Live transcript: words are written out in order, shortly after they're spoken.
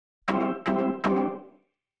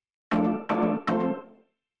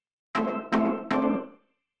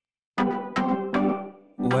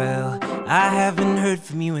I haven't heard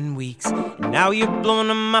from you in weeks, and now you're blowing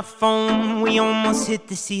on my phone. We almost hit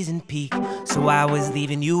the season peak, so I was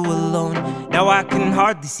leaving you alone. Now I can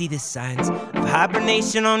hardly see the signs of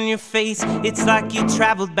hibernation on your face. It's like you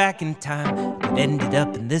traveled back in time, but ended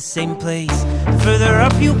up in the same place. The further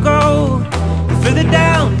up you go, the further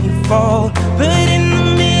down you fall, but in the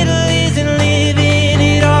middle isn't living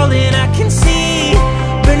it all. And I can see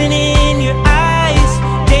burning in your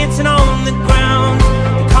eyes, dancing on the ground,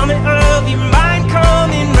 the comet of your mind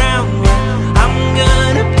coming round. I'm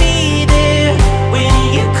gonna be there when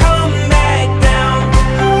you come back down.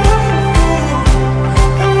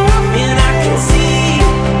 And I can see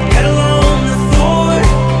pedal on the floor,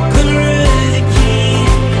 glimmer of the key,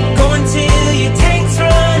 go until your tank's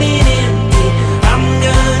running empty. I'm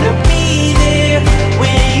gonna be there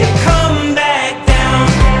when you come back down.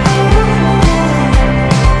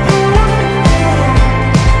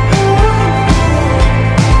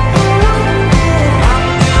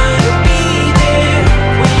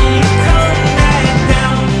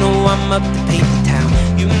 Up to paper town,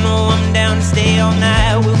 you know I'm down to stay all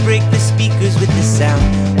night. We'll break the speakers with the sound,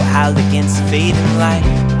 we'll howl against the fading light.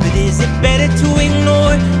 But is it better to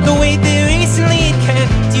ignore the way that recently it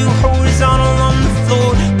kept you horizontal on the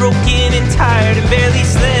floor, broken and tired and barely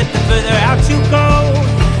slept? The further out you go,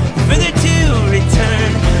 the further to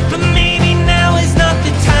return. But maybe now is not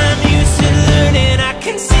the time you should learn. And I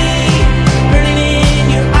can see burning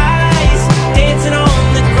in your eyes, dancing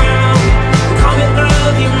on the ground, the comet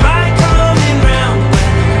of your mind.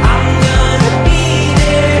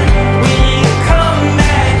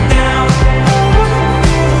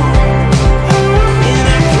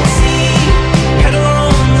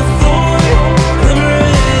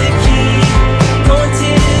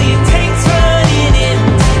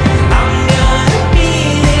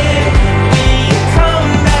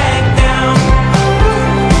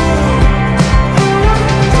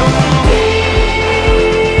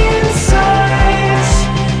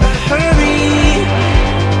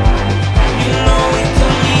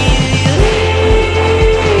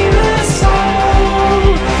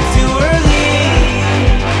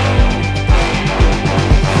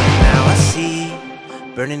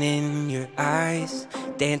 Burning in your eyes,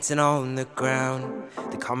 dancing on the ground,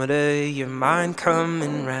 the comet of your mind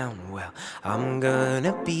coming round. Well, I'm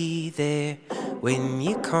gonna be there when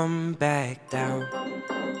you come back down.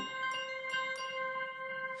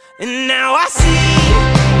 And now I see